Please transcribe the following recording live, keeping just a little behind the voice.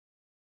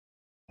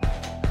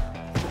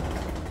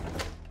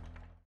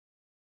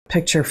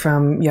picture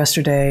from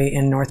yesterday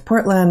in North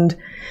Portland.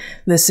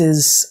 This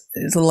is a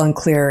little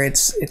unclear.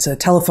 It's a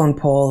telephone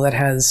pole that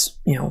has,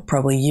 you know,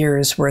 probably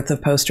years worth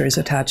of posters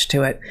attached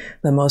to it.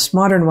 The most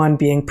modern one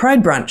being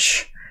Pride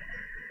Brunch.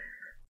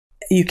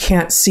 You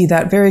can't see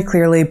that very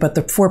clearly, but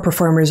the 4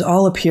 performers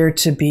all appear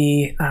to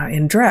be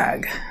in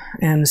drag.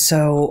 And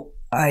so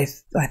I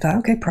thought,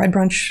 okay, Pride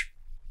Brunch,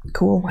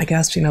 cool, I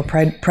guess. You know,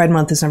 Pride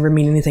Month has never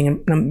meant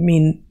anything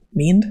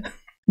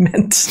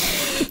meant.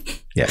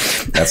 Yeah,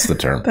 that's the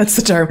term. That's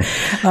the term.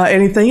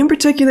 Anything in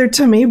particular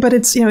to me, but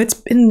it's, you know, it's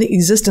been in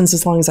existence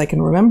as long as I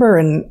can remember.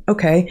 And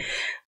okay,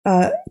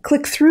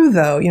 click through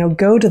though. You know,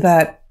 go to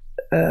that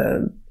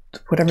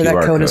whatever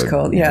that code is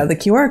called. Yeah, the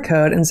QR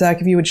code. And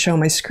Zach, if you would show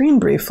my screen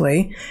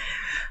briefly.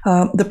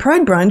 The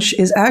Pride Brunch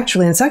is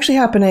actually, and it's actually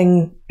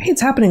happening,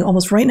 it's happening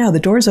almost right now. The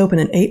doors open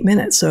in 8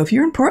 minutes. So if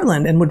you're in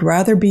Portland and would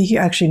rather be here,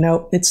 actually,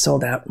 no, it's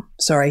sold out.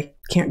 Sorry,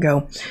 can't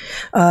go.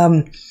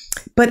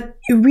 But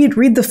you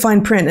read the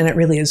fine print, and it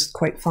really is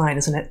quite fine,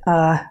 isn't it?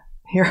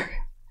 Here, a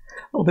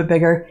little bit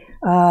bigger.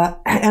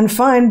 And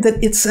find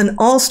that it's an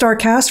all-star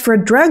cast for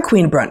a drag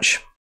queen brunch.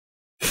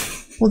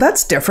 Well,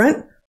 that's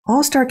different.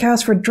 All-star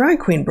cast for a drag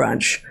queen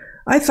brunch.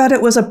 I thought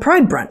it was a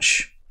pride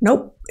brunch.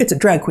 Nope, it's a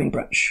drag queen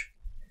brunch.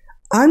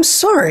 I'm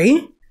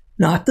sorry,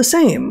 not the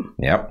same.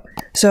 Yep.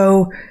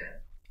 So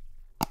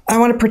I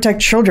want to protect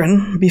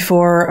children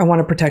before I want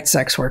to protect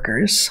sex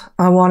workers.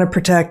 I want to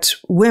protect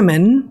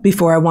women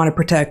before I want to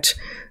protect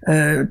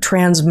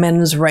trans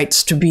women's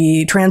rights to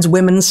be in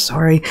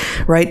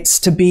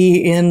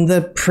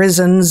the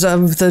prisons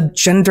of the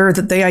gender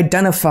that they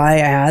identify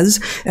as.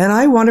 And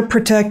I want to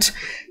protect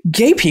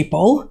gay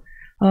people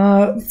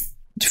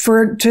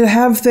to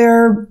have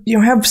their, you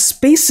know, have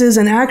spaces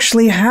and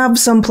actually have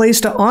some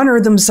place to honor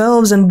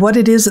themselves and what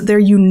it is that their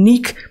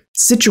unique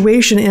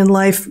situation in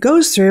life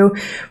goes through,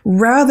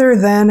 rather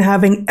than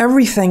having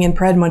everything in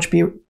Pride Month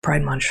be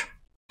Pride Month.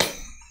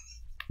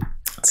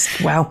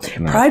 Wow.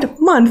 Pride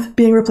Month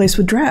being replaced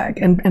with drag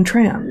and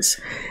trans.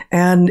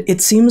 And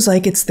it seems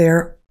like it's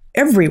there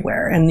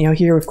everywhere. And, you know,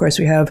 here, of course,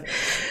 we have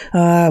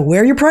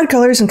wear your pride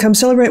colors and come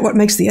celebrate what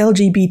makes the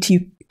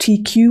LGBTQIA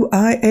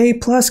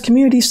plus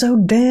community so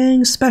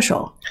dang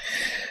special.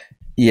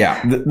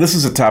 Yeah, this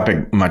is a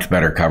topic much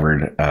better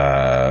covered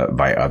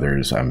by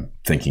others. I'm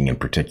thinking in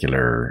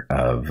particular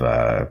of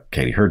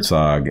Katie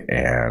Herzog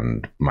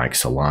and Mike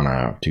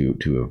Solana,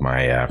 two of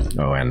my,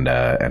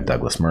 and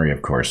Douglas Murray,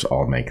 of course,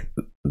 all make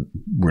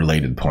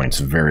related points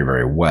very,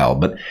 very well.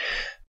 But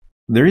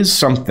there is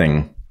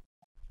something,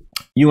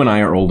 you and I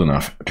are old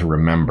enough to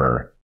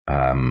remember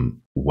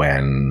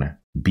when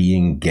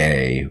being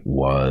gay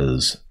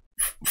was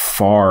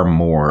far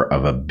more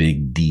of a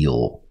big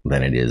deal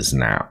than it is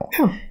now.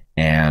 Oh.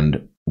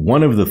 And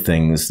one of the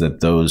things that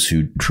those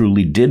who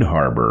truly did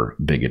harbor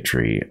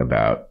bigotry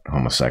about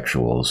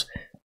homosexuals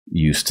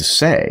used to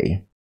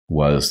say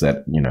was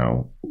that, you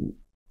know,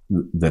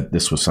 that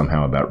this was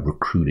somehow about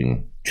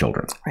recruiting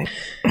children. Right.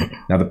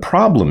 Now, the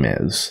problem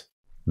is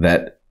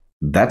that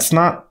that's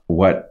not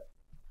what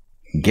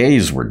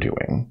gays were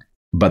doing,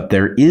 but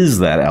there is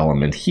that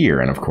element here.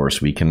 And of course,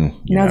 we can,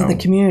 now that the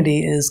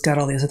community has got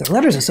all these other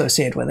letters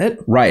associated with it.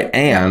 Right.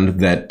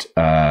 And that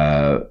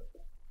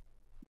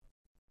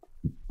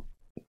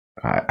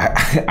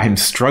I'm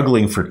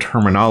struggling for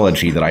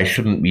terminology that I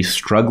shouldn't be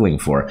struggling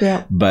for.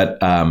 Yeah. But,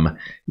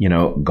 you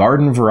know,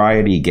 garden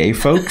variety gay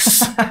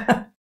folks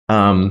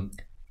are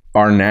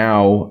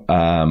now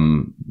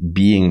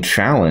being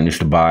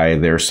challenged by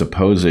their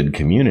supposed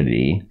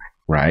community,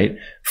 right,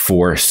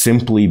 for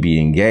simply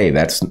being gay.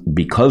 That's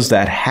because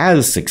that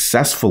has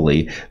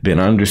successfully been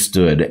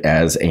understood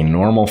as a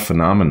normal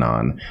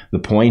phenomenon. The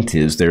point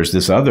is there's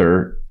this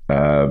other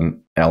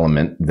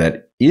element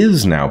that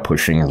is now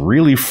pushing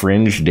really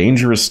fringe,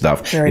 dangerous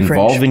stuff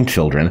involving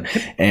children.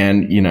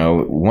 And, you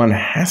know, one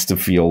has to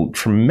feel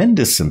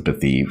tremendous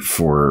sympathy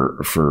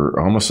for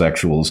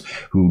homosexuals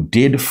who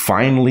did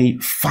finally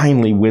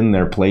win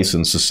their place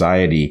in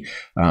society.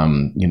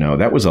 You know,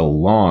 that was a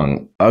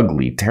long,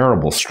 ugly,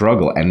 terrible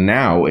struggle. And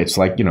now it's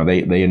like, you know,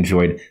 they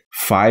enjoyed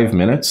 5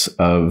 minutes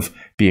of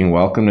being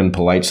welcomed in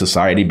polite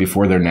society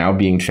before they're now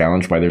being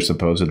challenged by their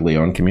supposedly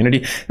own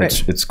community.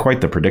 It's quite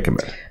the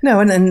predicament.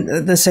 No, and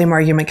then the same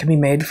argument can be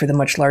made for the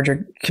much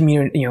larger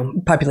community, you know,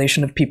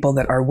 population of people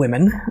that are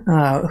women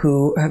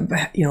who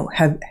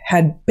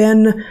had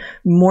been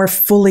more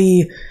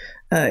fully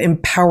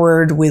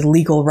empowered with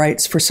legal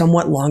rights for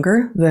somewhat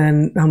longer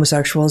than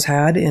homosexuals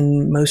had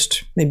in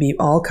most, maybe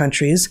all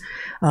countries,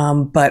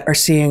 but are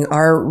seeing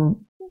our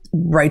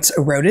rights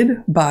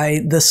eroded by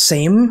the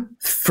same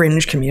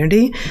fringe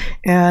community.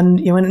 And,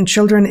 you know, and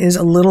children is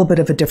a little bit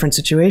of a different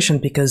situation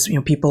because, you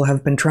know, people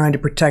have been trying to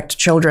protect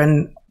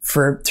children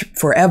for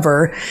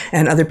forever,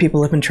 and other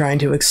people have been trying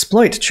to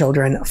exploit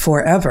children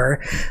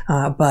forever.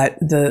 But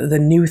the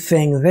new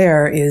thing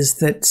there is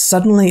that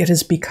suddenly it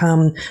has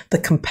become the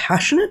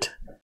compassionate,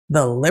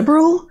 the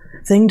liberal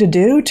thing to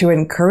do to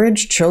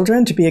encourage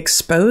children to be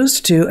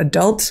exposed to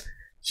adult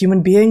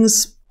human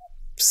beings'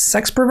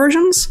 sex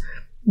perversions.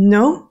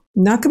 No,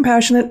 not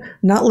compassionate,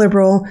 not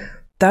liberal.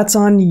 that's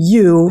on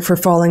you for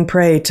falling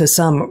prey to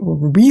some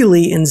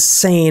really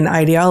insane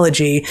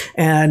ideology.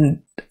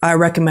 And I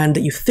recommend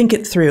that you think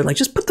it through. Like,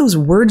 just put those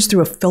words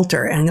through a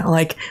filter and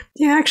like,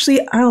 yeah,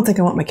 actually, I don't think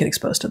I want my kid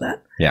exposed to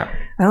that. Yeah.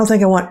 I don't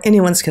think I want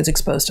anyone's kids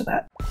exposed to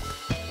that.